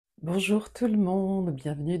Bonjour tout le monde,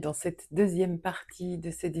 bienvenue dans cette deuxième partie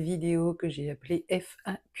de cette vidéo que j'ai appelée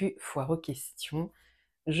FAQ, foire aux questions.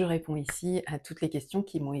 Je réponds ici à toutes les questions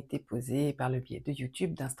qui m'ont été posées par le biais de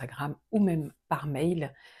YouTube, d'Instagram ou même par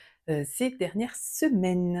mail ces dernières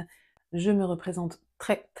semaines. Je me représente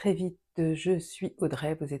très vite, je suis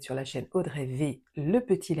Audrey, vous êtes sur la chaîne Audrey.v, le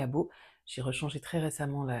Petit Labo. J'ai rechangé très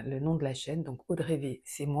récemment le nom de la chaîne, donc Audrey.v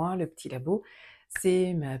c'est moi, le Petit Labo.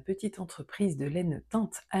 C'est ma petite entreprise de laine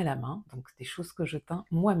teinte à la main, donc des choses que je teins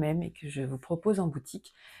moi-même et que je vous propose en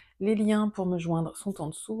boutique. Les liens pour me joindre sont en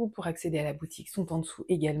dessous, pour accéder à la boutique sont en dessous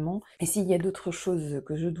également. Et s'il y a d'autres choses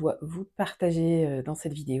que je dois vous partager dans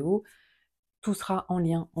cette vidéo, tout sera en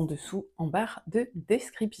lien en dessous, en barre de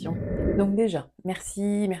description. Donc déjà,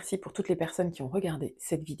 merci pour toutes les personnes qui ont regardé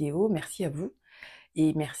cette vidéo, merci à vous.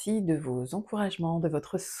 Et merci de vos encouragements, de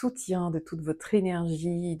votre soutien, de toute votre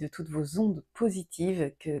énergie, de toutes vos ondes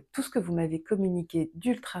positives, que tout ce que vous m'avez communiqué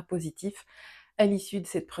d'ultra positif à l'issue de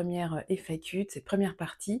cette première FAQ, de cette première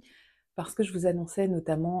partie, parce que je vous annonçais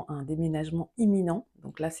notamment un déménagement imminent.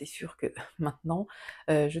 Donc là, c'est sûr que maintenant,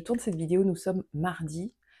 je tourne cette vidéo, nous sommes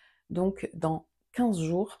mardi, donc dans 15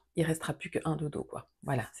 jours, il restera plus qu'un dodo, quoi.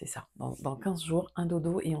 Voilà, c'est ça. Dans 15 jours, un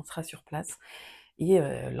dodo et on sera sur place. Et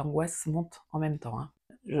l'angoisse monte en même temps, hein.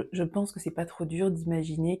 Je pense que c'est pas trop dur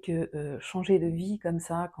d'imaginer que changer de vie comme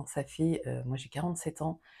ça, quand ça fait, moi j'ai 47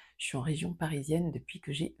 ans, je suis en région parisienne depuis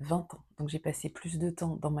que j'ai 20 ans. Donc j'ai passé plus de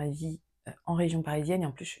temps dans ma vie en région parisienne et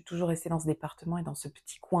en plus je suis toujours restée dans ce département et dans ce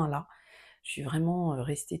petit coin-là. Je suis vraiment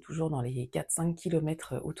restée toujours dans les 4-5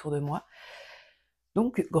 kilomètres autour de moi.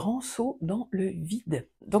 Donc, grand saut dans le vide.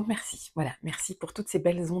 Donc merci, voilà, merci pour toutes ces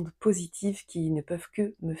belles ondes positives qui ne peuvent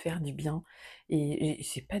que me faire du bien. Et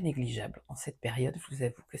c'est pas négligeable en cette période, je vous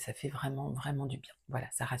avoue que ça fait vraiment du bien. Voilà,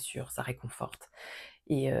 ça rassure, ça réconforte.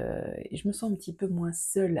 Et je me sens un petit peu moins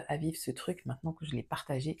seule à vivre ce truc maintenant que je l'ai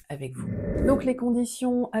partagé avec vous. Donc les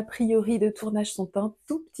conditions a priori de tournage sont un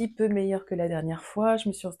tout petit peu meilleures que la dernière fois. Je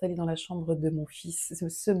me suis installée dans la chambre de mon fils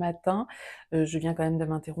ce matin. Je viens quand même de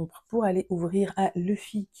m'interrompre pour aller ouvrir à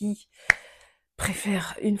Luffy qui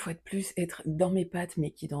préfère une fois de plus être dans mes pattes,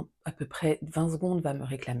 mais qui dans à peu près 20 secondes va me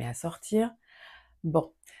réclamer à sortir.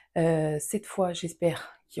 Bon, cette fois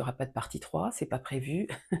j'espère qu'il n'y aura pas de partie 3, c'est pas prévu.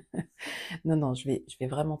 Non, je vais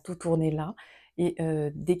vraiment tout tourner là et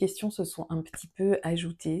des questions se sont un petit peu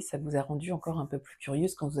ajoutées. Ça vous a rendu encore un peu plus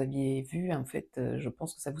curieuse quand vous aviez vu, en fait, je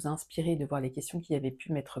pense que ça vous a inspiré de voir les questions qui avaient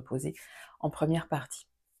pu m'être posées en première partie.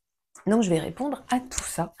 Donc je vais répondre à tout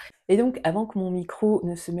ça. Et donc avant que mon micro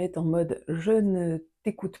ne se mette en mode «je ne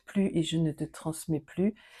t'écoute plus et je ne te transmets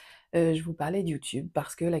plus», je vous parlais de YouTube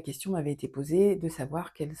parce que la question m'avait été posée de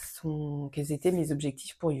savoir quels étaient mes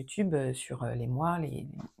objectifs pour YouTube, sur, les mois,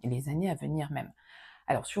 les années à venir même.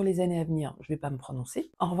 Alors sur les années à venir, je ne vais pas me prononcer.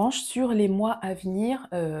 En revanche, sur les mois à venir,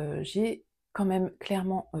 j'ai quand même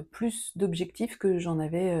clairement, plus d'objectifs que j'en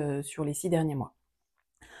avais, sur les 6 derniers mois.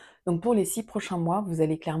 Donc pour les 6 prochains mois, vous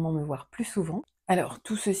allez clairement me voir plus souvent. Alors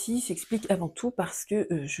tout ceci s'explique avant tout parce que,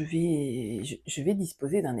 je vais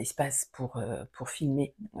disposer d'un espace pour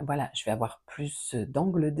filmer. Voilà, je vais avoir plus,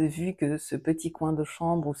 d'angles de vue que ce petit coin de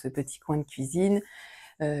chambre ou ce petit coin de cuisine.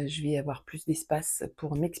 Je vais avoir plus d'espace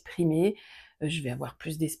pour m'exprimer, je vais avoir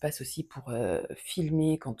plus d'espace aussi pour,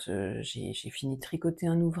 filmer quand, j'ai fini de tricoter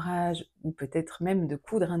un ouvrage ou peut-être même de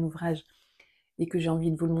coudre un ouvrage et que j'ai envie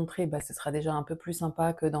de vous le montrer, bah, ce sera déjà un peu plus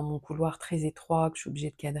sympa que dans mon couloir très étroit, que je suis obligée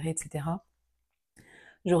de cadrer et cetera.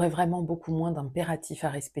 J'aurai vraiment beaucoup moins d'impératifs à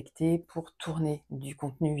respecter pour tourner du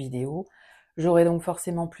contenu vidéo. J'aurai donc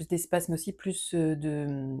forcément plus d'espace, mais aussi plus,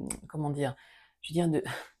 comment dire? Je veux dire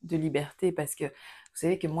de liberté parce que vous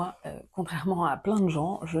savez que moi, contrairement à plein de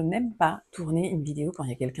gens, je n'aime pas tourner une vidéo quand il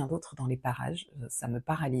y a quelqu'un d'autre dans les parages, ça me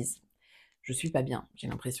paralyse. Je suis pas bien, j'ai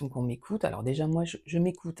l'impression qu'on m'écoute. Alors déjà moi je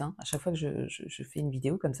m'écoute, hein, à chaque fois que je fais une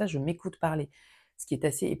vidéo comme ça, je m'écoute parler. Ce qui est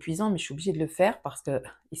assez épuisant, mais je suis obligée de le faire parce que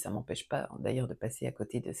et ça m'empêche pas d'ailleurs de passer à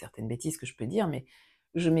côté de certaines bêtises que je peux dire, mais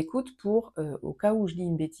je m'écoute pour, au cas où je dis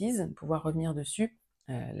une bêtise, pouvoir revenir dessus,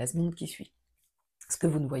 la seconde qui suit. Ce que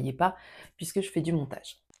vous ne voyez pas puisque je fais du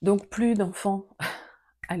montage. Donc plus d'enfants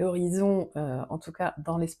à l'horizon, en tout cas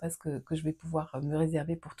dans l'espace que je vais pouvoir, me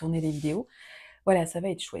réserver pour tourner les vidéos. Voilà, ça va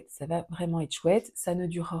être chouette, ça va vraiment être chouette. Ça ne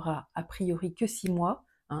durera a priori que 6 mois,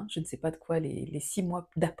 hein, je ne sais pas de quoi les 6 mois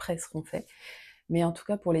d'après seront faits, mais en tout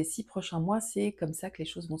cas pour les 6 prochains mois, c'est comme ça que les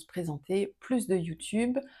choses vont se présenter. Plus de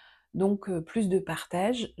YouTube, donc plus de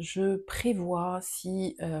partage. Je prévois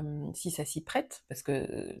si ça s'y prête, parce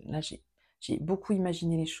que là j'ai beaucoup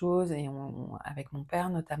imaginé les choses et avec mon père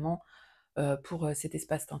notamment, pour cet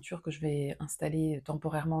espace teinture que je vais installer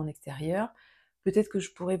temporairement en extérieur. Peut-être que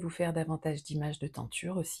je pourrais vous faire davantage d'images de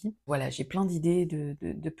teinture aussi. Voilà, j'ai plein d'idées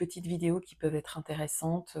de petites vidéos qui peuvent être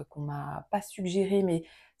intéressantes, qu'on m'a pas suggérées, mais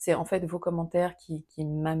c'est en fait vos commentaires qui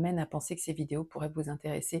m'amènent à penser que ces vidéos pourraient vous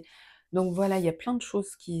intéresser. Donc voilà, il y a plein de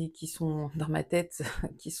choses qui sont dans ma tête,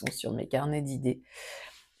 qui sont sur mes carnets d'idées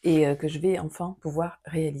et que je vais enfin pouvoir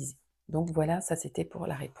réaliser. Donc voilà, ça c'était pour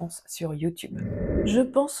la réponse sur YouTube. Je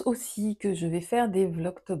pense aussi que je vais faire des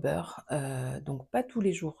vlogtober, donc pas tous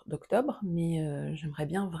les jours d'octobre, mais j'aimerais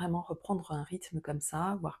bien vraiment reprendre un rythme comme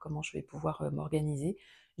ça, voir comment je vais pouvoir, m'organiser.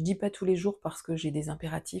 Je dis pas tous les jours parce que j'ai des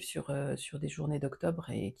impératifs sur des journées d'octobre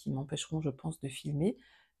et qui m'empêcheront, je pense, de filmer,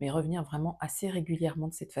 mais revenir vraiment assez régulièrement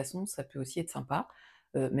de cette façon, ça peut aussi être sympa.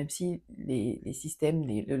 Même si les systèmes,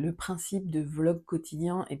 le principe de vlog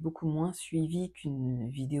quotidien est beaucoup moins suivi qu'une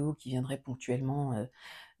vidéo qui viendrait ponctuellement,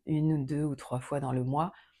 1 ou 2 ou 3 fois dans le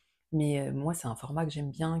mois. Mais moi, c'est un format que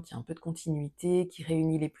j'aime bien, qui a un peu de continuité, qui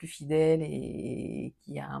réunit les plus fidèles et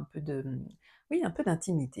qui a un peu de, oui, un peu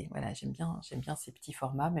d'intimité. Voilà, j'aime bien ces petits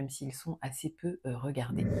formats, même s'ils sont assez peu,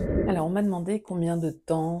 regardés. Alors, on m'a demandé combien de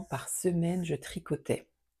temps par semaine je tricotais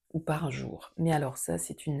ou par jour. Mais alors ça,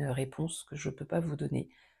 c'est une réponse que je ne peux pas vous donner.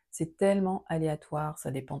 C'est tellement aléatoire,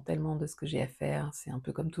 ça dépend tellement de ce que j'ai à faire, c'est un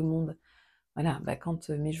peu comme tout le monde. Voilà, bah, quand,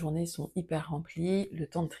 mes journées sont hyper remplies, le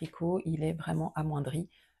temps de tricot, il est vraiment amoindri.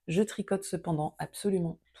 Je tricote cependant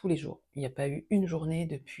absolument tous les jours. Il n'y a pas eu une journée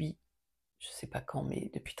depuis, je sais pas quand,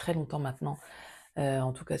 mais depuis très longtemps maintenant,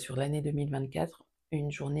 en tout cas sur l'année 2024,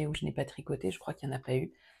 une journée où je n'ai pas tricoté, je crois qu'il n'y en a pas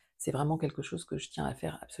eu. C'est vraiment quelque chose que je tiens à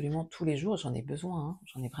faire absolument tous les jours, j'en ai besoin, hein,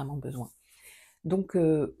 j'en ai vraiment besoin. Donc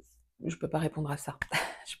je peux pas répondre à ça.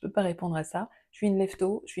 Je peux pas répondre à ça. Je suis une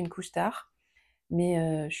lève-tôt, je suis une couche tard,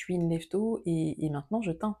 mais je suis une lève-tôt et maintenant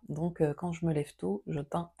je teins. Donc quand je me lève tôt, je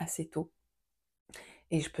teins assez tôt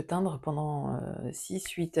et je peux teindre pendant,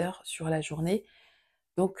 6-8 heures sur la journée.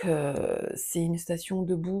 Donc c'est une station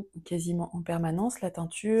debout quasiment en permanence, la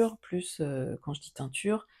teinture, plus, quand je dis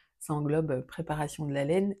teinture, ça englobe, préparation de la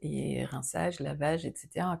laine et rinçage, lavage et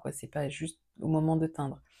cetera, quoi. C'est pas juste au moment de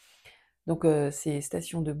teindre. Donc c'est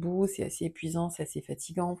station debout, c'est assez épuisant, c'est assez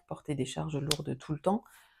fatigant, vous portez des charges lourdes tout le temps.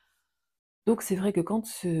 Donc c'est vrai que quand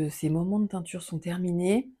ces moments de teinture sont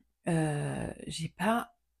terminés, j'ai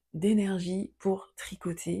pas d'énergie pour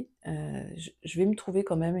tricoter. Je vais me trouver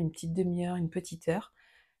quand même une petite demi-heure, une petite heure,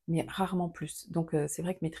 mais rarement plus. Donc c'est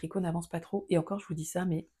vrai que mes tricots n'avancent pas trop et encore je vous dis ça,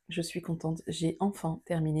 mais je suis contente. J'ai enfin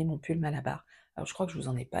terminé mon pull Malabar. Alors je crois que je vous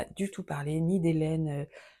en ai pas du tout parlé, ni des laines,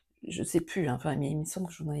 je sais plus, hein, enfin, mais il me semble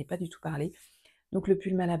que je vous en ai pas du tout parlé. Donc le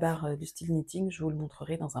pull Malabar, du style knitting, je vous le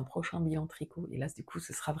montrerai dans un prochain bilan tricot et là, du coup,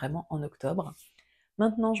 ce sera vraiment en octobre.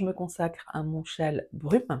 Maintenant, je me consacre à mon châle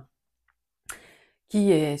brume,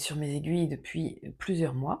 qui est sur mes aiguilles depuis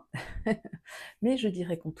plusieurs mois, mais je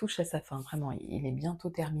dirais qu'on touche à sa fin, vraiment, il est bientôt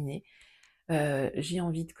terminé. J'ai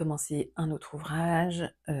envie de commencer un autre ouvrage,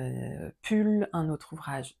 pull, un autre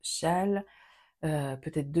ouvrage châle,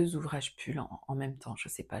 peut-être 2 ouvrages pull en même temps, je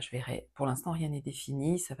sais pas, je verrai. Pour l'instant, rien n'est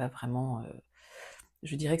défini, ça va vraiment,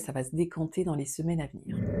 je dirais que ça va se décanter dans les semaines à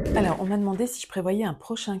venir. Alors, on m'a demandé si je prévoyais un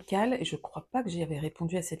prochain KAL, et je crois pas que j'avais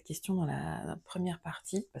répondu à cette question dans la première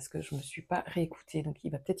partie, parce que je me suis pas réécoutée, donc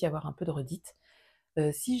il va peut-être y avoir un peu de redite.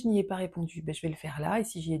 Si je n'y ai pas répondu, ben, je vais le faire là, et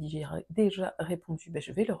si j'y ai déjà répondu, ben,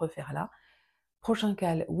 je vais le refaire là. Prochain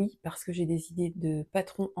KAL, oui, parce que j'ai des idées de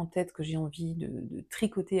patrons en tête que j'ai envie de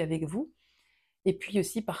tricoter avec vous, et puis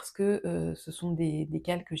aussi parce que ce sont des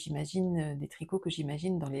KAL que j'imagine, des tricots que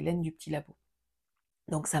j'imagine dans les laines du Petit Labo.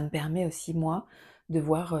 Donc ça me permet aussi moi de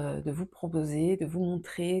voir, de vous proposer, de vous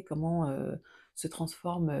montrer comment, se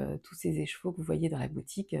transforment, tous ces écheveaux que vous voyez dans la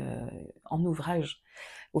boutique, en ouvrage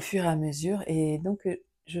au fur et à mesure et donc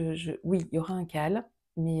oui, il y aura un KAL,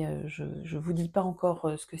 mais je vous dis pas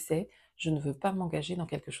encore, ce que c'est. Je ne veux pas m'engager dans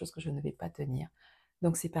quelque chose que je ne vais pas tenir.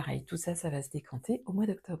 Donc c'est pareil, tout ça, ça va se décanter au mois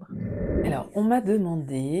d'octobre. Alors on m'a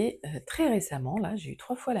demandé, très récemment là, j'ai eu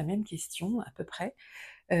 3 fois la même question à peu près.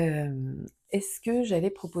 Est-ce que j'allais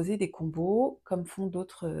proposer des combos, comme font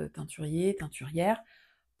d'autres, teinturiers, teinturières,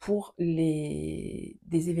 pour des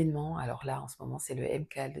événements? Alors là, en ce moment, c'est le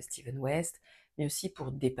MKAL de Steven West, mais aussi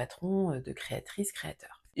pour des patrons, de créatrices,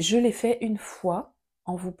 créateurs. Je l'ai fait une fois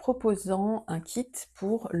en vous proposant un kit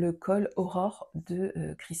pour le Col Aurore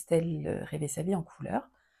de, Christel, Rêver sa vie en couleur.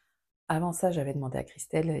 Avant ça, j'avais demandé à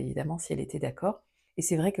Christelle, évidemment, si elle était d'accord et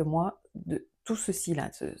c'est vrai que moi, de tout ceci-là,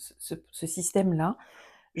 ce système-là,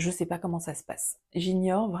 je sais pas comment ça se passe.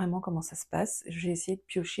 J'ignore vraiment comment ça se passe. J'ai essayé de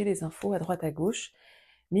piocher les infos à droite à gauche,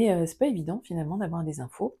 mais c'est pas évident finalement d'avoir des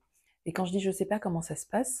infos. Et quand je dis je sais pas comment ça se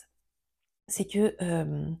passe, c'est que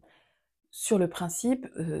sur le principe,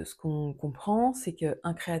 ce qu'on comprend, c'est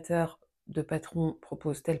qu'un créateur de patron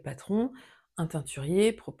propose tel patron, un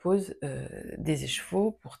teinturier propose, des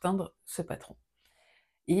écheveaux pour teindre ce patron.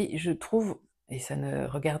 Et je trouve, et ça ne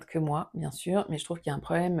regarde que moi bien sûr, mais je trouve qu'il y a un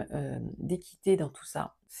problème, d'équité dans tout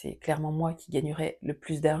ça. C'est clairement moi qui gagnerais le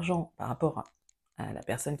plus d'argent par rapport à la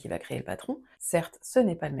personne qui va créer le patron. Certes, ce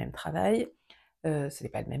n'est pas le même travail, ce n'est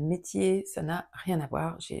pas le même métier, ça n'a rien à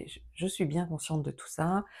voir, je suis bien consciente de tout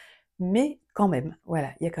ça, mais quand même,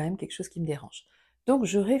 voilà, il y a quand même quelque chose qui me dérange. Donc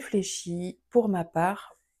je réfléchis, pour ma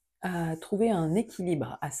part, à trouver un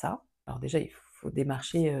équilibre à ça. Alors déjà, il faut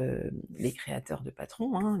démarcher, les créateurs de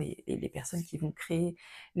patrons, hein, les personnes qui vont créer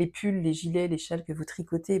les pulls, les gilets, les châles que vous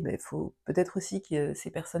tricotez. Il faut peut-être aussi que ces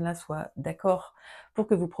personnes-là soient d'accord pour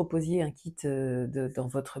que vous proposiez un kit, dans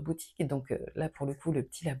votre boutique. Et donc, là, pour le coup, le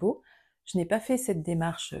Petit Labo, je n'ai pas fait cette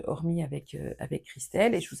démarche, hormis avec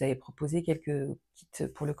Christel, et je vous avais proposé quelques kits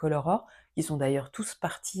pour le Col Aurore, qui sont d'ailleurs tous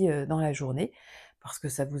partis, dans la journée, parce que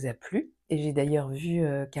ça vous a plu. Et j'ai d'ailleurs vu,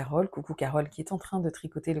 Carole, coucou Carole, qui est en train de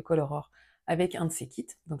tricoter le Col Aurore avec un de ses kits,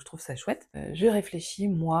 donc je trouve ça chouette. Je réfléchis,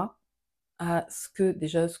 moi, à ce que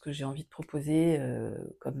j'ai envie de proposer,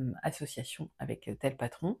 comme association avec, tel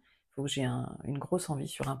patron. Il faut que j'ai une grosse envie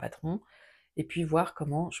sur un patron, et puis voir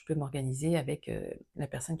comment je peux m'organiser avec, la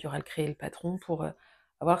personne qui aura créé le patron pour,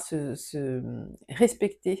 avoir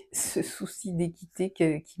respecter ce souci d'équité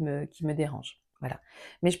qui me dérange. Voilà.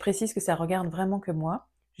 Mais je précise que ça regarde vraiment que moi.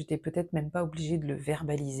 J'étais peut-être même pas obligée de le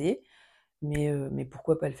verbaliser, mais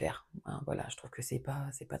pourquoi pas le faire? Hein, voilà, je trouve que c'est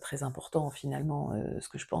pas très important finalement, ce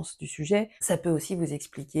que je pense du sujet. Ça peut aussi vous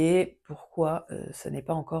expliquer pourquoi, ce n'est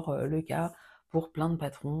pas encore, le cas pour plein de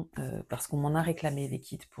patrons, parce qu'on m'en a réclamé des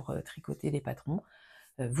kits pour, tricoter les patrons.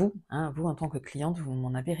 Vous, hein, vous en tant que cliente, vous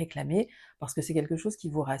m'en avez réclamé, parce que c'est quelque chose qui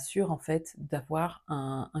vous rassure en fait d'avoir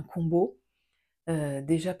un combo,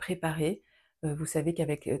 déjà préparé. Vous savez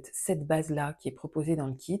qu'avec, cette base-là qui est proposée dans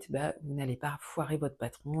le kit, bah, vous n'allez pas foirer votre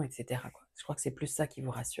patron, et cetera, quoi. Je crois que c'est plus ça qui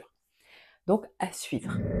vous rassure. Donc à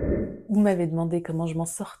suivre. Vous m'avez demandé comment je m'en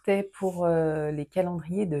sortais pour, les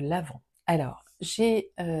calendriers de l'Avent. Alors,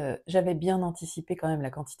 j'avais bien anticipé quand même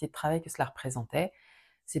la quantité de travail que cela représentait.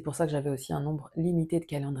 C'est pour ça que j'avais aussi un nombre limité de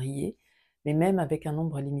calendriers, mais même avec un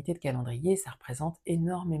nombre limité de calendriers, ça représente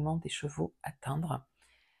énormément d'écheveaux à teindre.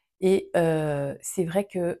 Et c'est vrai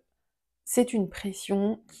que c'est une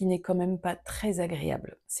pression qui n'est quand même pas très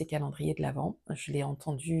agréable, ces calendriers de l'Avent. Je l'ai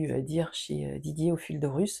entendu, dire chez, Didier au fil de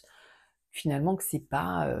Russe, finalement, que c'est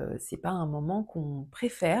pas un moment qu'on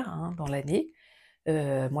préfère, hein, dans l'année.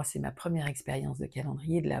 Moi, c'est ma première expérience de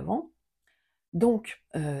calendrier de l'Avent, donc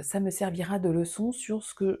ça me servira de leçon sur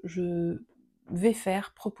ce que je vais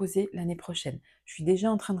faire, proposer l'année prochaine. Je suis déjà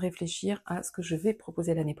en train de réfléchir à ce que je vais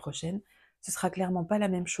proposer l'année prochaine. Ce sera clairement pas la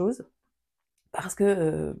même chose, parce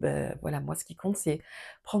que, voilà, moi ce qui compte, c'est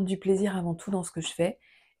prendre du plaisir avant tout dans ce que je fais.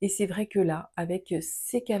 Et c'est vrai que là, avec,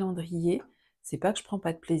 ces calendriers, c'est pas que je prends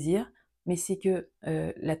pas de plaisir, mais c'est que,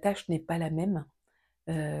 la tâche n'est pas la même,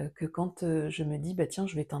 que quand, je me dis: «Bah tiens,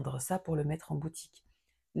 je vais teindre ça pour le mettre en boutique».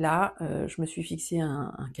 Là, je me suis fixé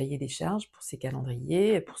un cahier des charges pour ces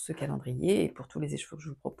calendriers, pour ce calendrier et pour tous les échevaux que je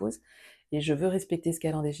vous propose, et je veux respecter ce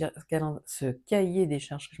cahier des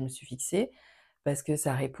charges que je me suis fixé, parce que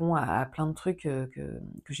ça répond à plein de trucs, que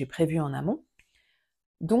j'ai prévus en amont.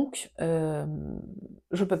 Donc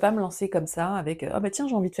je peux pas me lancer comme ça avec, «Ah bah tiens,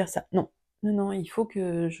 j'ai envie de faire ça». Non, non, non, il faut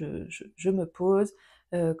que je me pose,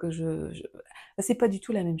 que c'est pas du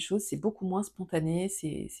tout la même chose, c'est beaucoup moins spontané,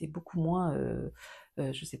 c'est beaucoup moins,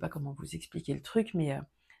 je sais pas comment vous expliquer le truc, mais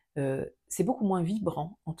c'est beaucoup moins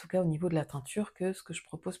vibrant, en tout cas au niveau de la teinture, que ce que je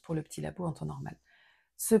propose pour le Petit Labo en temps normal.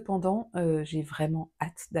 Cependant, j'ai vraiment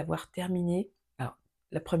hâte d'avoir terminé. Alors,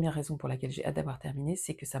 la première raison pour laquelle j'ai hâte d'avoir terminé,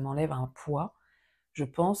 c'est que ça m'enlève un poids. Je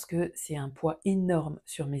pense que c'est un poids énorme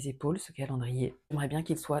sur mes épaules, ce calendrier. J'aimerais bien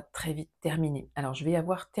qu'il soit très vite terminé. Alors, je vais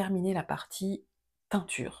avoir terminé la partie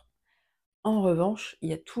teinture. En revanche, il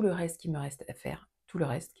y a tout le reste qui me reste à faire. Tout le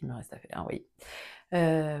reste qui me reste à faire, oui.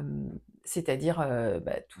 C'est-à-dire,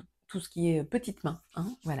 tout ce qui est petites mains,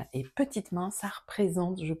 hein, voilà. Et petites mains, ça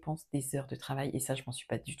représente, je pense, des heures de travail, et ça, je m'en suis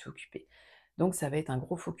pas du tout occupée. Donc ça va être un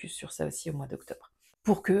gros focus sur ça aussi au mois d'octobre.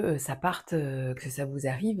 Pour que, ça parte, que ça vous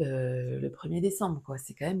arrive, le 1er décembre, quoi,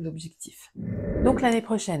 c'est quand même l'objectif. Donc l'année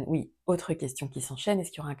prochaine, oui, autre question qui s'enchaîne,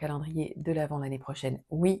 est-ce qu'il y aura un calendrier de l'Avent l'année prochaine?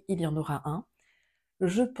 Oui, il y en aura un.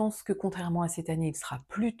 Je pense que contrairement à cette année, il sera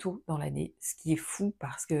plus tôt dans l'année, ce qui est fou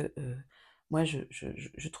parce que, moi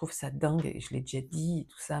je trouve ça dingue, et je l'ai déjà dit et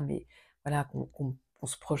tout ça, mais voilà, qu'on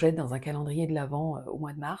se projette dans un calendrier de l'Avent, au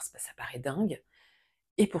mois de mars, bah, ça paraît dingue,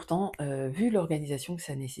 et pourtant, vu l'organisation que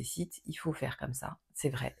ça nécessite, il faut faire comme ça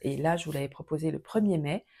vrai. Et là, je vous l'avais proposé le 1er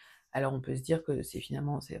mai, alors on peut se dire que c'est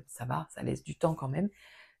finalement ça va, ça laisse du temps quand même.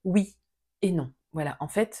 Oui et non. Voilà, en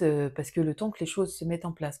fait, parce que le temps que les choses se mettent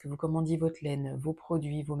en place, que vous commandiez votre laine, vos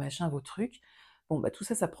produits, vos machins, vos trucs, bon, bah, tout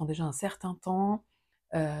ça, ça prend déjà un certain temps,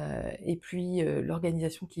 et puis,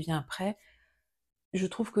 l'organisation qui vient après, je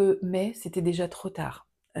trouve que mai, c'était déjà trop tard.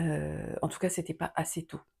 En tout cas, c'était pas assez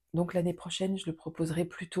tôt. Donc l'année prochaine, je le proposerai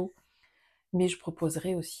plus tôt, mais je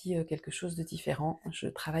proposerai aussi, quelque chose de différent. Je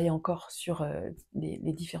travaille encore sur,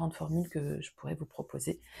 les différentes formules que je pourrais vous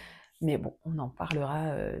proposer. Mais bon, on en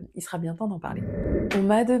parlera, il sera bien temps d'en parler. On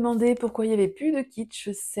m'a demandé pourquoi il n'y avait plus de kits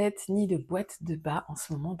chaussettes ni de boîtes de bas en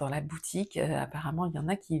ce moment dans la boutique. Apparemment, il y en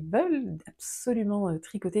a qui veulent absolument,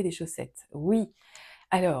 tricoter des chaussettes. Oui,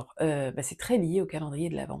 alors, bah, c'est très lié au calendrier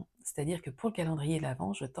de l'Avent. C'est-à-dire que pour le calendrier de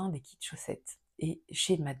l'Avent, je teins des kits chaussettes et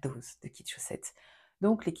j'ai ma dose de kits chaussettes.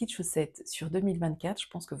 Donc les kits chaussettes sur 2024, je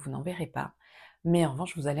pense que vous n'en verrez pas. Mais en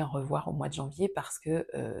revanche, vous allez en revoir au mois de janvier parce que,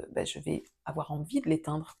 bah, je vais avoir envie de les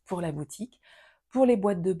teindre pour la boutique. Pour les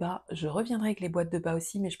boîtes de bas, je reviendrai avec les boîtes de bas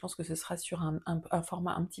aussi, mais je pense que ce sera sur un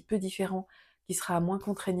format un petit peu différent, qui sera moins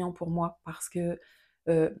contraignant pour moi parce que,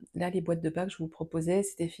 là, les boîtes de bas que je vous proposais,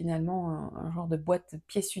 c'était finalement un genre de boîte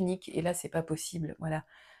pièce unique et là, c'est pas possible, voilà.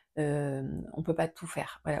 On peut pas tout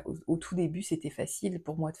faire. Voilà, au tout début, c'était facile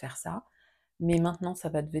pour moi de faire ça, mais maintenant, ça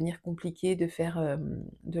va devenir compliqué de faire,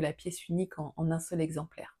 de la pièce unique en un seul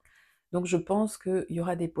exemplaire. Donc je pense qu'il y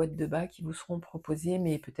aura des boîtes de bas qui vous seront proposées,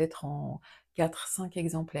 mais peut-être en 4, 5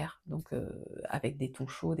 exemplaires, donc avec des tons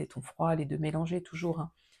chauds, des tons froids, les 2 mélangés toujours,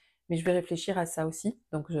 hein. Mais je vais réfléchir à ça aussi.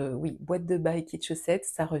 Donc oui, boîte de bas et kit chaussettes,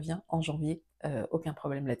 ça revient en janvier, aucun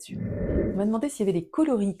problème là-dessus. On m'a demandé s'il y avait des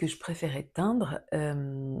coloris que je préférais teindre.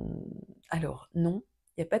 Alors non,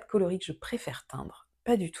 il n'y a pas de coloris que je préfère teindre,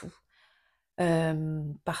 pas du tout.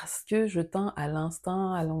 Parce que je teins à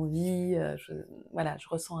l'instinct, à l'envie, voilà, je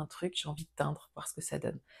ressens un truc, j'ai envie de teindre, voir ce que ça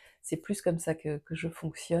donne. C'est plus comme ça que je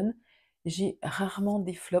fonctionne. J'ai rarement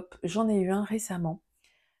des flops. J'en ai eu un récemment.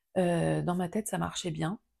 Dans ma tête, ça marchait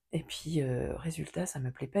bien et puis, résultat, ça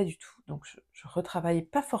me plaît pas du tout. Donc je retravaille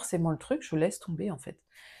pas forcément le truc, je laisse tomber, en fait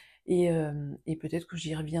et peut-être que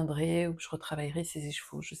j'y reviendrai ou que je retravaillerai ces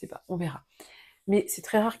échevaux, je sais pas, on verra. Mais c'est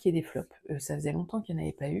très rare qu'il y ait des flops. Ça faisait longtemps qu'il n'y en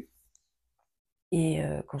avait pas eu et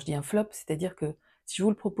quand je dis un flop, c'est-à-dire que si je vous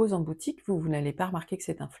le propose en boutique, vous n'allez pas remarquer que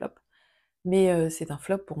c'est un flop, mais c'est un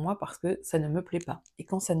flop pour moi parce que ça ne me plaît pas et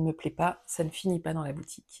quand ça ne me plaît pas, ça ne finit pas dans la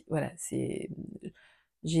boutique. Voilà,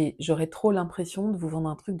 j'aurais trop l'impression de vous vendre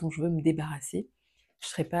un truc dont je veux me débarrasser. Je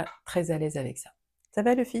serais pas très à l'aise avec ça. Ça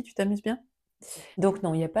va, Luffy, tu t'amuses bien? Donc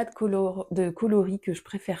non, il n'y a pas de coloris que je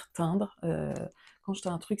préfère teindre. Quand je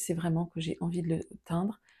teins un truc, c'est vraiment que j'ai envie de le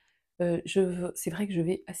teindre. C'est vrai que je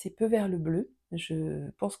vais assez peu vers le bleu.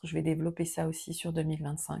 Je pense que je vais développer ça aussi sur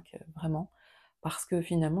 2025, vraiment, parce que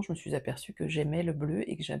finalement, je me suis aperçue que j'aimais le bleu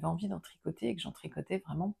et que j'avais envie d'en tricoter et que j'en tricotais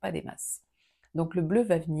vraiment pas des masses. Donc le bleu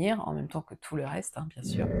va venir, en même temps que tout le reste, hein, bien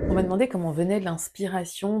sûr. On m'a demandé comment venait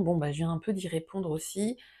l'inspiration. Bon, bah, je viens un peu d'y répondre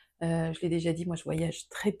aussi. Je l'ai déjà dit, moi je voyage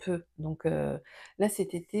très peu. Donc là,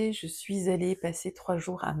 cet été, je suis allée passer 3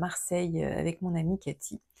 jours à Marseille avec mon amie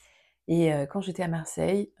Cathy. Et quand j'étais à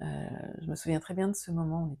Marseille, je me souviens très bien de ce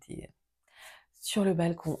moment, on était sur le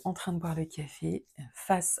balcon en train de boire le café,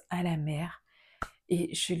 face à la mer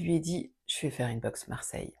et je lui ai dit: «Je vais faire une box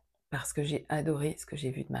Marseille». Parce que j'ai adoré ce que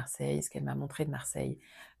j'ai vu de Marseille, ce qu'elle m'a montré de Marseille,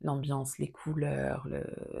 l'ambiance, les couleurs,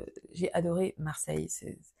 j'ai adoré Marseille,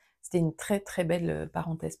 c'était une très, très belle,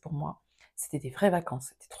 parenthèse pour moi. C'était des vraies vacances,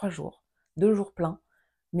 c'était 3 jours, 2 jours pleins,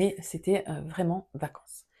 mais c'était, vraiment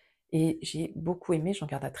vacances et j'ai beaucoup aimé, j'en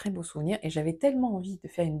garde un très beau souvenir et j'avais tellement envie de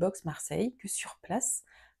faire une box Marseille que sur place,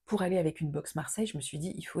 pour aller avec une box Marseille, je me suis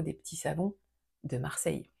dit: «Il faut des petits savons de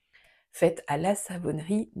Marseille». Faite à la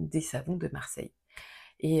savonnerie des savons de Marseille.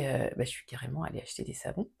 Et bah, je suis carrément allée acheter des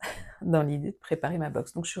savons dans l'idée de préparer ma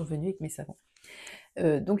box. Donc je suis revenue avec mes savons.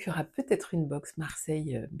 Donc il y aura peut-être une box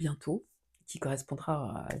Marseille, bientôt, qui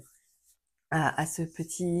correspondra à cette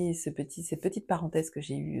petite parenthèse que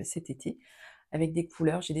j'ai eue, cet été, avec des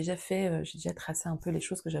couleurs. J'ai déjà tracé un peu les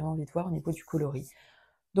choses que j'avais envie de voir au niveau du coloris.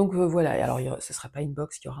 Donc voilà, et alors ce sera pas une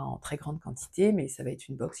box qu'il y aura en très grande quantité, mais ça va être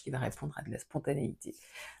une box qui va répondre à de la spontanéité.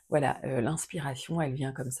 Voilà, l'inspiration, elle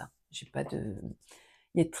vient comme ça. J'ai pas de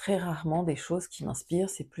Il y a très rarement des choses qui m'inspirent,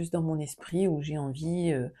 c'est plus dans mon esprit où j'ai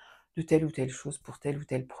envie, de telle ou telle chose pour tel ou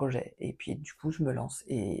tel projet et puis du coup je me lance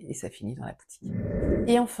et ça finit dans la boutique.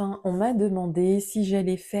 Et enfin, on m'a demandé si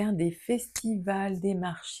j'allais faire des festivals, des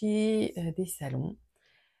marchés, des salons,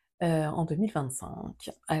 en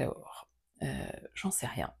 2025. Alors, heu, j'en sais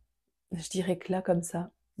rien. Je dirais que là, comme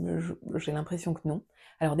ça, j'ai l'impression que non.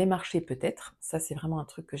 Alors des marchés peut-être, ça c'est vraiment un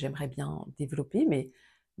truc que j'aimerais bien développer, mais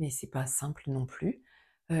c'est pas simple non plus.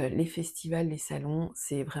 Les festivals, les salons,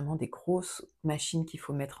 c'est vraiment des grosses machines qu'il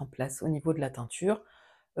faut mettre en place au niveau de la teinture.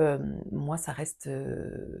 Moi ça reste,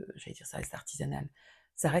 j'allais dire ça reste artisanal.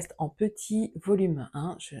 Ça reste en petit volume,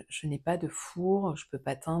 hein. Je n'ai pas de four, je peux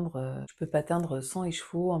pas teindre 100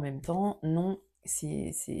 écheveaux en même temps. Non,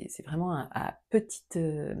 c'est vraiment à petite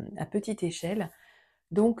échelle.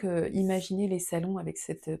 Donc imaginez les salons avec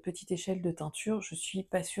cette petite échelle de teinture, je suis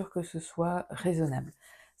pas sûre que ce soit raisonnable.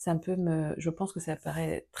 Je pense que ça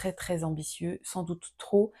paraît très, très ambitieux, sans doute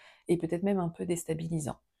trop et peut-être même un peu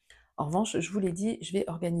déstabilisant. En revanche, je vous l'ai dit, je vais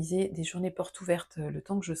organiser des journées portes ouvertes, le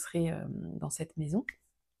temps que je serai, dans cette maison,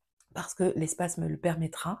 parce que l'espace me le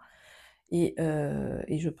permettra et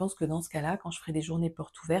je pense que dans ce cas-là, quand je ferai des journées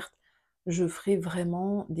portes ouvertes, je ferai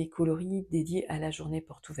vraiment des coloris dédiés à la journée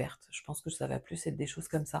porte ouverte. Je pense que ça va plus être des choses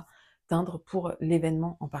comme ça. Teindre pour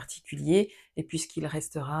l'événement en particulier, et puis ce qu'il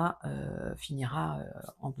restera, finira,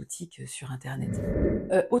 en boutique, sur internet.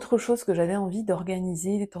 Autre chose que j'avais envie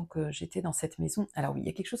d'organiser tant que j'étais dans cette maison, alors oui, il y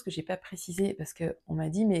a quelque chose que j'ai pas précisé parce qu'on m'a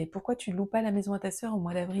dit: «Mais pourquoi tu loues pas la maison à ta sœur au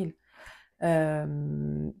mois d'avril?»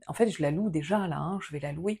 En fait, je la loue déjà là, hein, je vais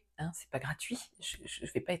la louer, hein, c'est pas gratuit.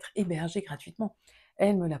 Je vais pas être hébergée gratuitement.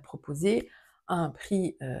 Elle me l'a proposé à un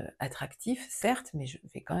prix, attractif certes, mais je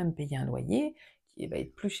vais quand même payer un loyer qui va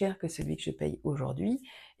être plus cher que celui que je paye aujourd'hui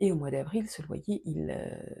et au mois d'avril, ce loyer, il,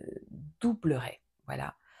 doublerait.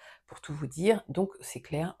 Voilà, pour tout vous dire, donc c'est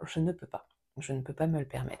clair, je ne peux pas. Je ne peux pas me le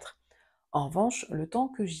permettre. En revanche, le temps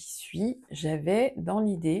que j'y suis, j'avais dans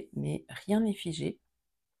l'idée, mais rien n'est figé,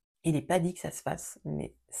 il n'est pas dit que ça se fasse,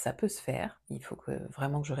 mais ça peut se faire, il faut que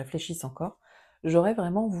vraiment que je réfléchisse encore. J'aurais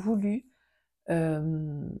vraiment voulu,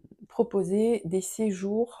 proposer des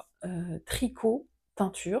séjours, tricot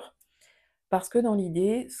teinture, parce que dans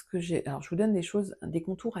l'idée, ce que j'ai alors je vous donne des choses, des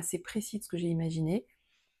contours assez précis de ce que j'ai imaginé,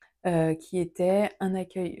 qui était un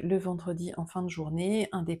accueil le vendredi en fin de journée,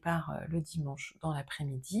 un départ, le dimanche dans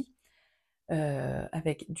l'après-midi,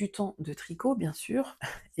 avec du temps de tricot bien sûr,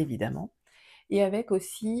 évidemment, et avec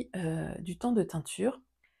aussi, du temps de teinture.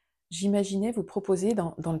 J'imaginais vous proposer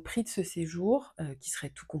dans le prix de ce séjour, qui serait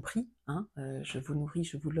tout compris, hein, je vous nourris,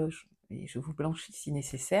 je vous loge et je vous blanchis si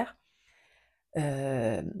nécessaire.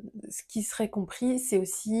 Ce qui serait compris, c'est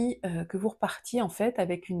aussi, que vous repartiez en fait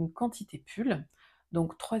avec une quantité pull,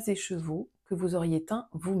 donc 3 écheveaux que vous auriez teints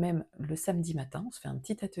vous-même le samedi matin. On se fait un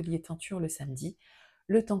petit atelier teinture le samedi,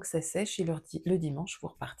 le temps que ça sèche et le dimanche, vous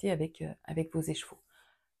repartez avec vos écheveaux.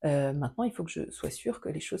 Maintenant, il faut que je sois sûre que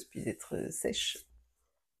les choses puissent être, sèches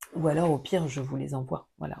ou alors au pire, je vous les envoie.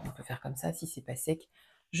 Voilà, on peut faire comme ça, si c'est pas sec,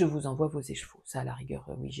 je vous envoie vos écheveaux. Ça, à la rigueur,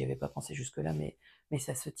 oui, j'y avais pas pensé jusque-là, mais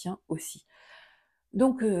ça se tient aussi.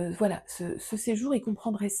 Donc voilà, ce séjour, il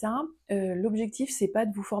comprendrait ça. L'objectif, c'est pas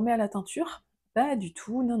de vous former à la teinture, pas du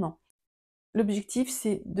tout, non, non. L'objectif,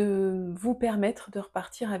 c'est de vous permettre de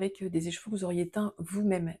repartir avec, des écheveaux que vous auriez teints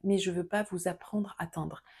vous-même, mais je veux pas vous apprendre à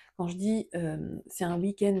teindre. Quand je dis, c'est un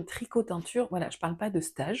week-end tricot teinture, voilà, je parle pas de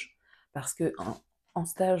stage, parce qu'en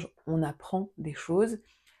stage, on apprend des choses.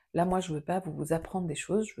 Là, moi, je veux pas vous apprendre des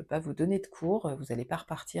choses, je veux pas vous donner de cours, vous allez pas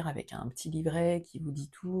repartir avec un petit livret qui vous dit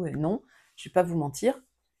tout, non, je vais pas vous mentir.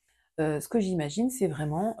 Ce que j'imagine, c'est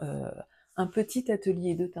vraiment, un petit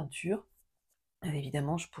atelier de teinture.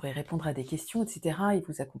 Évidemment, je pourrais répondre à des questions et cetera et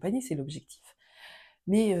vous accompagner, c'est l'objectif.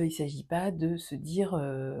 Mais, il ne s'agit pas de se dire,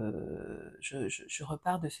 «Je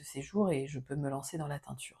repars de ce séjour et je peux me lancer dans la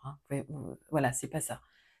teinture», hein. Voilà, c'est pas ça.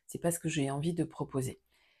 C'est pas ce que j'ai envie de proposer.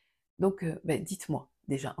 Donc, dites-moi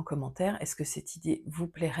déjà en commentaire, est-ce que cette idée vous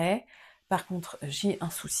plairait? Par contre, j'ai un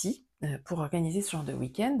souci, pour organiser ce genre de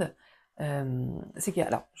week-end, c'est que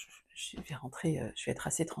alors je vais rentrer, je vais être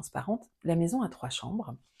assez transparente. La maison a 3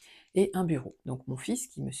 chambres et un bureau. Donc mon fils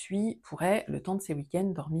qui me suit pourrait, le temps de ses week-ends,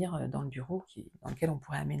 dormir, dans le bureau dans lequel on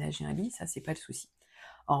pourrait aménager un lit, ça c'est pas le souci.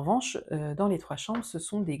 En revanche, dans les 3 chambres, ce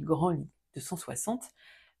sont des grands lits de 160,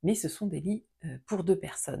 mais ce sont des lits, pour 2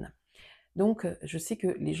 personnes. Donc je sais que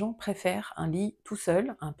les gens préfèrent un lit tout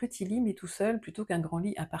seul, un petit lit mais tout seul, plutôt qu'un grand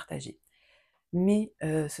lit à partager. Mais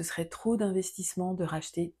ce serait trop d'investissement de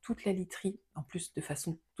racheter toute la literie, en plus de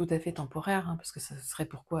façon tout à fait temporaire, hein, parce que ça serait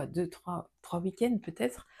pour quoi? 2-3 week-ends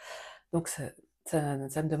peut-être? Donc ça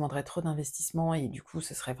me demanderait trop d'investissement et du coup,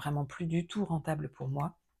 ce serait vraiment plus du tout rentable pour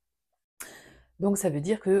moi. Donc ça veut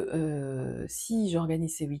dire que, si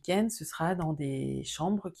j'organise ces week-ends, ce sera dans des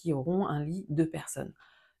chambres qui auront un lit 2 personnes.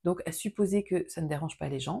 Donc à supposer que ça ne dérange pas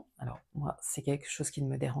les gens, alors moi, c'est quelque chose qui ne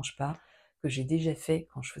me dérange pas, que j'ai déjà fait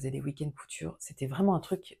quand je faisais des week-ends couture, c'était vraiment un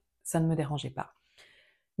truc, ça ne me dérangeait pas.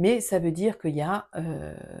 Mais ça veut dire qu'il y a,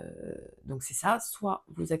 donc c'est ça, soit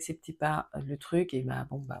vous acceptez pas le truc et bah,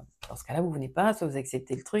 bon, bah, dans ce cas-là, vous venez pas, soit vous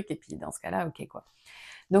acceptez le truc et puis dans ce cas-là, OK, quoi.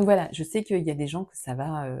 Donc voilà, je sais qu'il y a des gens que ça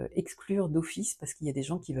va, exclure d'office parce qu'il y a des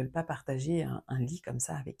gens qui veulent pas partager un lit comme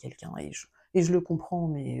ça avec quelqu'un et je le comprends,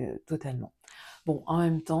 mais totalement. Bon, en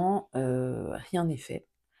même temps, rien n'est fait.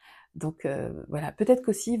 Donc voilà, peut-être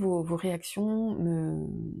qu'aussi vos réactions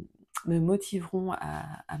me motiveront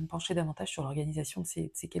à me pencher davantage sur l'organisation de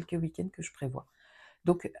ces quelques week-ends que je prévois.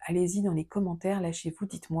 Donc allez-y dans les commentaires, lâchez-vous,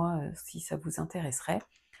 dites-moi, si ça vous intéresserait.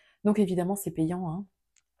 Donc évidemment, c'est payant, hein.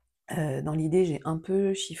 Dans l'idée, j'ai un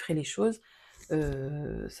peu chiffré les choses.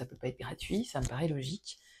 Ça peut pas être gratuit, ça me paraît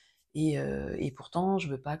logique et pourtant je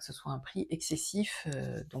veux pas que ce soit un prix excessif,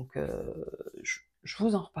 donc je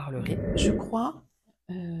vous en reparlerai. Je crois,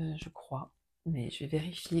 mais je vais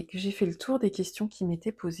vérifier, que j'ai fait le tour des questions qui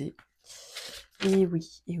m'étaient posées. Et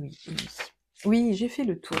oui, et oui, et oui. Oui, j'ai fait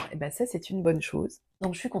le tour, et ben ça c'est une bonne chose.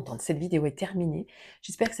 Donc je suis contente, cette vidéo est terminée.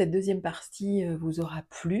 J'espère que cette deuxième partie, vous aura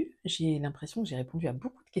plu. J'ai l'impression que j'ai répondu à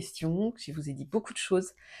beaucoup de questions, que je vous ai dit beaucoup de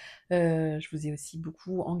choses. Je vous ai aussi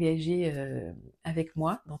beaucoup engagé, avec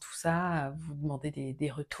moi dans tout ça, à vous demander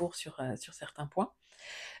des retours sur certains points.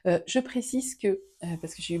 Je précise que,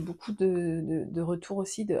 parce que j'ai eu beaucoup de retours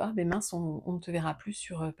aussi de: «Ah beh mince, on ne te verra plus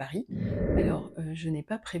sur, Paris». Alors, je n'ai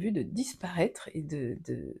pas prévu de disparaître et de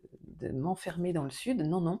m'enfermer dans le sud,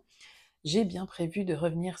 non, non. J'ai bien prévu de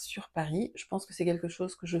revenir sur Paris. Je pense que c'est quelque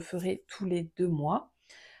chose que je ferai tous les 2 mois,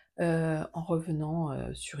 en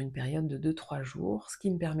revenant, sur une période de 2-3 jours, ce qui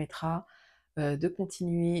me permettra, de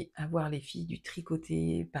continuer à voir les filles du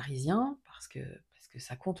tricoté parisien, parce que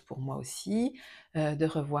ça compte pour moi aussi, de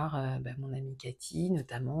revoir, bah, mon amie Cathy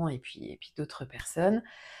notamment et puis d'autres personnes.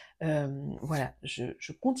 Voilà,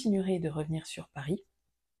 je continuerai de revenir sur Paris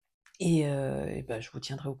et bah, je vous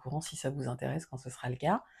tiendrai au courant si ça vous intéresse quand ce sera le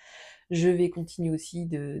cas. Je vais continuer aussi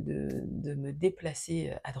de me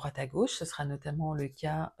déplacer, à droite à gauche. Ce sera notamment le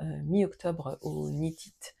cas, mi-octobre au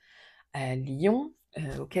Knit à Lyon,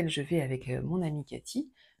 auquel je vais avec, mon amie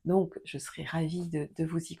Cathy. Donc je serai ravie de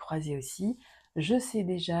vous y croiser aussi. Je sais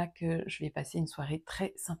déjà que je vais passer une soirée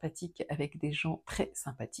très sympathique avec des gens très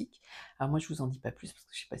sympathiques. Alors moi je vous en dis pas plus parce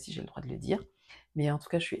que je sais pas si j'ai le droit de le dire, mais en tout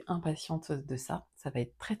cas je suis impatiente de ça. Ça va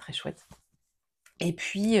être très, très chouette. Et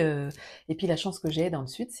puis, la chance que j'ai dans le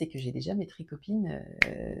sud, c'est que j'ai déjà mes tricopines,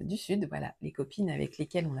 du sud, voilà, les copines avec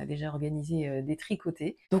lesquelles on a déjà organisé, des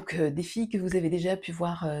tricotés. Donc, des filles que vous avez déjà pu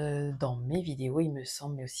voir, dans mes vidéos, il me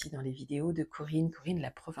semble, mais aussi dans les vidéos de Corinne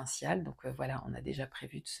la provinciale. Donc, voilà, on a déjà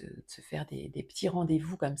prévu de se faire des petits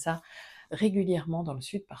rendez-vous comme ça, régulièrement dans le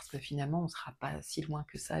sud, parce que finalement, on ne sera pas si loin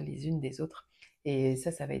que ça les unes des autres. Et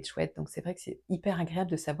ça va être chouette. Donc c'est vrai que c'est hyper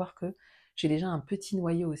agréable de savoir que j'ai déjà un petit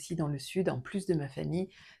noyau aussi dans le sud, en plus de ma famille,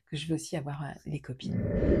 que je vais aussi avoir, les copines.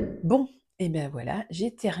 Bon, et ben voilà,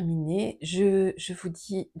 j'ai terminé. Je vous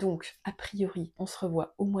dis donc, a priori, on se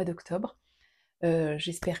revoit au mois d'octobre.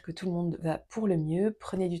 J'espère que tout le monde va pour le mieux.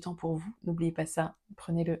 Prenez du temps pour vous, n'oubliez pas ça,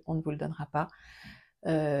 prenez-le, on ne vous le donnera pas.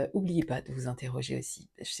 Oubliez pas de vous interroger aussi.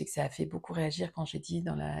 Je sais que ça a fait beaucoup réagir quand j'ai dit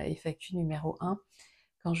dans la FAQ numéro 1,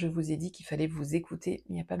 quand je vous ai dit qu'il fallait vous écouter.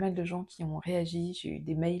 Il y a pas mal de gens qui ont réagi, j'ai eu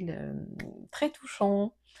des mails, très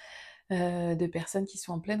touchants, de personnes qui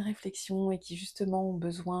sont en pleine réflexion et qui justement ont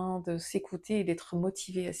besoin de s'écouter et d'être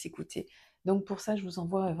motivées à s'écouter. Donc pour ça, je vous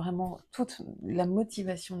envoie vraiment toute la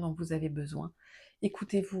motivation dont vous avez besoin.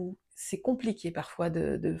 Écoutez-vous, c'est compliqué parfois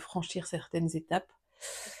de franchir certaines étapes.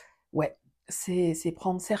 Ouais, c'est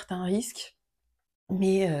prendre certains risques,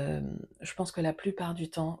 mais je pense que la plupart du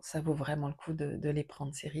temps, ça vaut vraiment le coup de les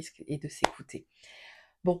prendre ces risques et de s'écouter.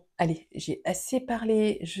 Bon, allez, j'ai assez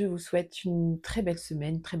parlé, je vous souhaite une très belle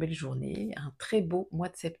semaine, très belle journée, un très beau mois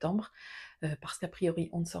de septembre, parce qu'a priori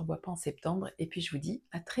on ne se revoit pas en septembre, et puis je vous dis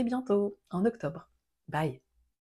à très bientôt, en octobre. Bye!